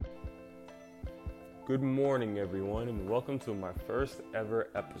Good morning, everyone, and welcome to my first ever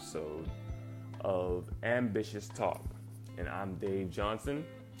episode of Ambitious Talk. And I'm Dave Johnson,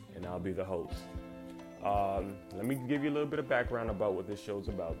 and I'll be the host. Let me give you a little bit of background about what this show's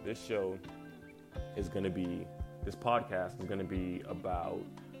about. This podcast is going to be about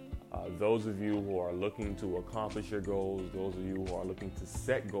those of you who are looking to accomplish your goals, those of you who are looking to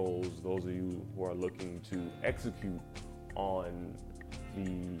set goals, those of you who are looking to execute on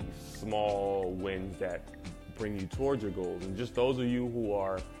the small wins that bring you towards your goals, and just those of you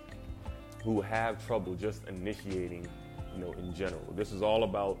who have trouble just initiating, in general. This is all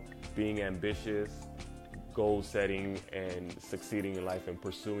about being ambitious, goal setting, and succeeding in life and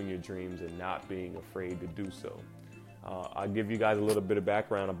pursuing your dreams and not being afraid to do so. I'll give you guys a little bit of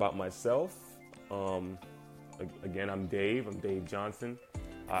background about myself. Again, I'm Dave Johnson.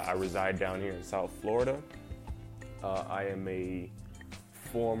 I reside down here in South Florida. I am a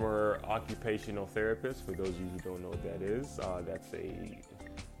former occupational therapist. For those of you who don't know what that is,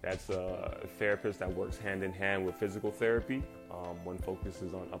 that's a therapist that works hand in hand with physical therapy. One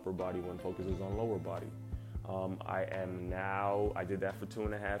focuses on upper body, one focuses on lower body. I did that for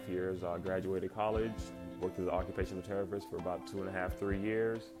 2.5 years. I graduated college, worked as an occupational therapist for about 2.5-3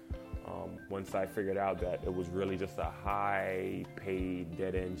 years. Once I figured out that it was really just a high paid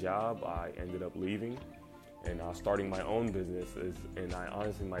dead end job, I ended up leaving and starting my own business.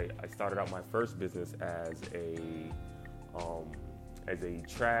 I started out my first business as a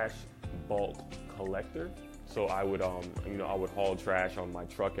trash bulk collector. So I would haul trash on my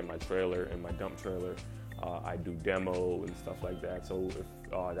truck and my trailer and my dump trailer. I do demo and stuff like that. So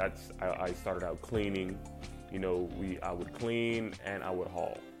I started out cleaning. I would clean and I would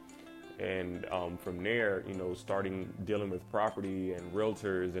haul. And from there, starting dealing with property and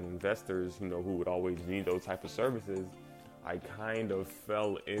realtors and investors, who would always need those type of services, I kind of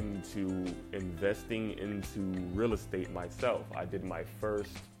fell into investing into real estate myself. I did my first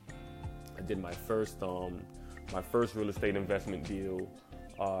real estate investment deal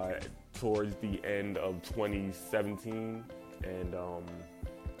towards the end of 2017, and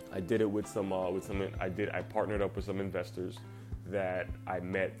I did it I partnered up with some investors that I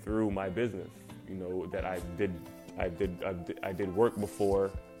met through my business, that I did work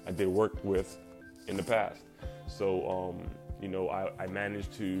before, I did work with in the past. So, I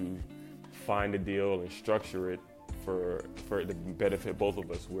managed to find a deal and structure it for it to benefit both of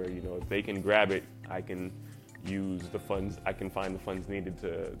us, where, if they can grab it, I can use the funds, I can find the funds needed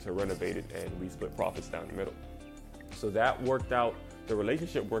to renovate it, and we split profits down the middle. So that worked out, the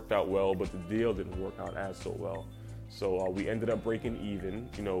relationship worked out well, but the deal didn't work out as so well. So we ended up breaking even,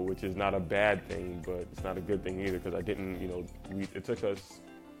 which is not a bad thing, but it's not a good thing either, because I didn't, it took us,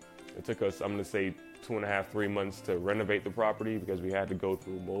 I'm going to say 2.5-3 months to renovate the property, because we had to go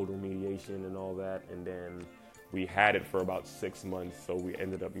through mold remediation and all that. And then we had it for about 6 months. So we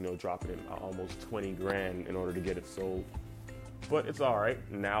ended up, dropping it almost $20,000 in order to get it sold. But it's all right.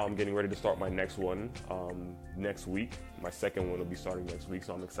 Now I'm getting ready to start my next one next week. My second one will be starting next week,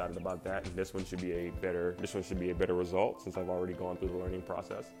 so I'm excited about that. And this one should be a better result, since I've already gone through the learning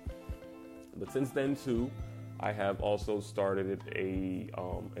process. But since then too, I have also started an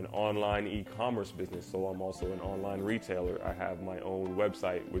online e-commerce business. So I'm also an online retailer. I have my own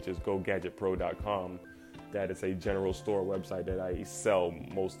website, which is GoGadgetPro.com. That is a general store website that I sell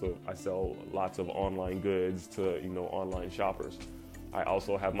lots of online goods to, online shoppers. I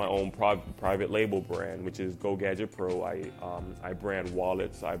also have my own private label brand, which is Go Gadget Pro. I brand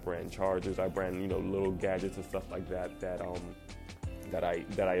wallets, I brand chargers, I brand, little gadgets and stuff like that that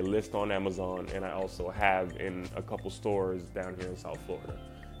I list on Amazon, and I also have in a couple stores down here in South Florida.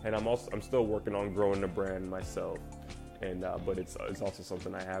 And I'm still working on growing the brand myself. And but it's also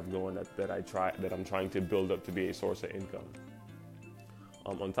something I have going that I'm trying to build up to be a source of income.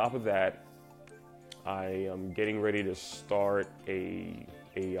 On top of that, I am getting ready to start a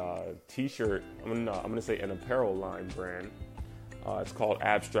t-shirt. I'm gonna say an apparel line brand. It's called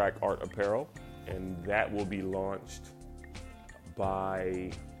Abstract Art Apparel, and that will be launched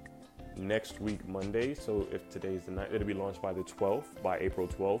by next week, Monday. So if today's the night, it'll be launched by the 12th, by April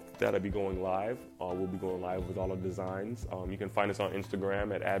 12th. That'll be going live. We'll be going live with all the designs. You can find us on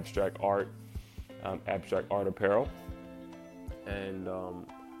Instagram at Abstract Art Apparel. And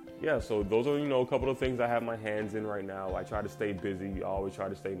so those are, a couple of things I have my hands in right now. I try to stay busy. I always try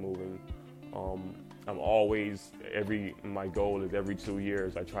to stay moving. My goal is every 2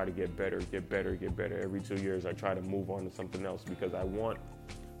 years, I try to get better. Every 2 years, I try to move on to something else, because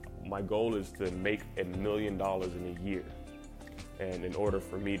my goal is to make $1 million in a year. And in order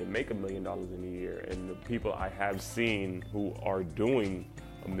for me to make $1 million in a year, and the people I have seen who are doing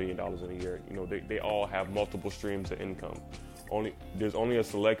 $1 million in a year. They all have multiple streams of income. There's only a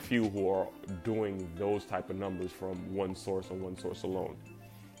select few who are doing those type of numbers from one source and one source alone.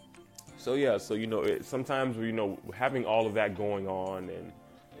 So sometimes having all of that going on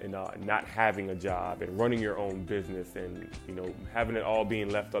and not having a job and running your own business and having it all being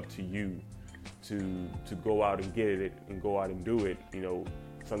left up to you to go out and get it and go out and do it,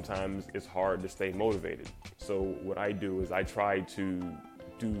 sometimes it's hard to stay motivated. So what I do is I try to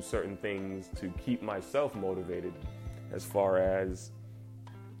do certain things to keep myself motivated, as far as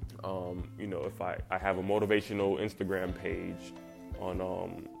if I have a motivational Instagram page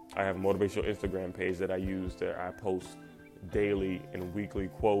I have a motivational Instagram page that I use, that I post daily and weekly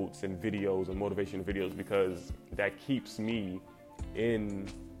quotes and videos and motivation videos, because that keeps me in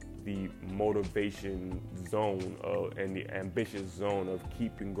the motivation zone and the ambitious zone of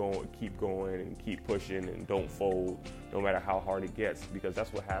keep going and keep pushing and don't fold no matter how hard it gets. Because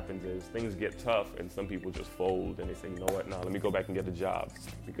that's what happens is things get tough and some people just fold and they say, you know what, let me go back and get a job,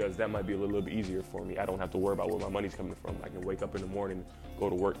 because that might be a little bit easier for me. I don't have to worry about where my money's coming from. I can wake up in the morning,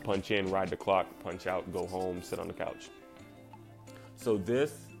 go to work, punch in, ride the clock, punch out, go home, sit on the couch. So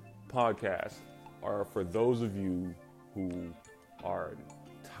this podcast are for those of you who are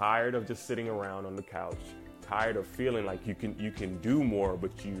tired of just sitting around on the couch, tired of feeling like you can do more,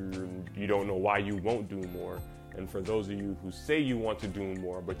 but you don't know why you won't do more. And for those of you who say you want to do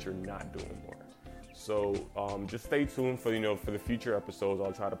more, but you're not doing more. So just stay tuned for the future episodes.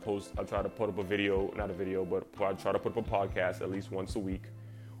 I'll try to put up a video, not a video, but I'll try to put up a podcast at least once a week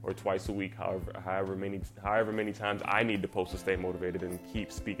or twice a week, however many times I need to post to stay motivated and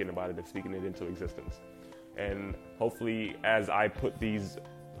keep speaking about it and speaking it into existence. And hopefully, as I put these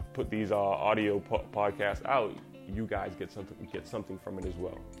audio podcasts out, you guys get something from it as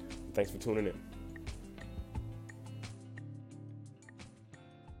well. Thanks for tuning in.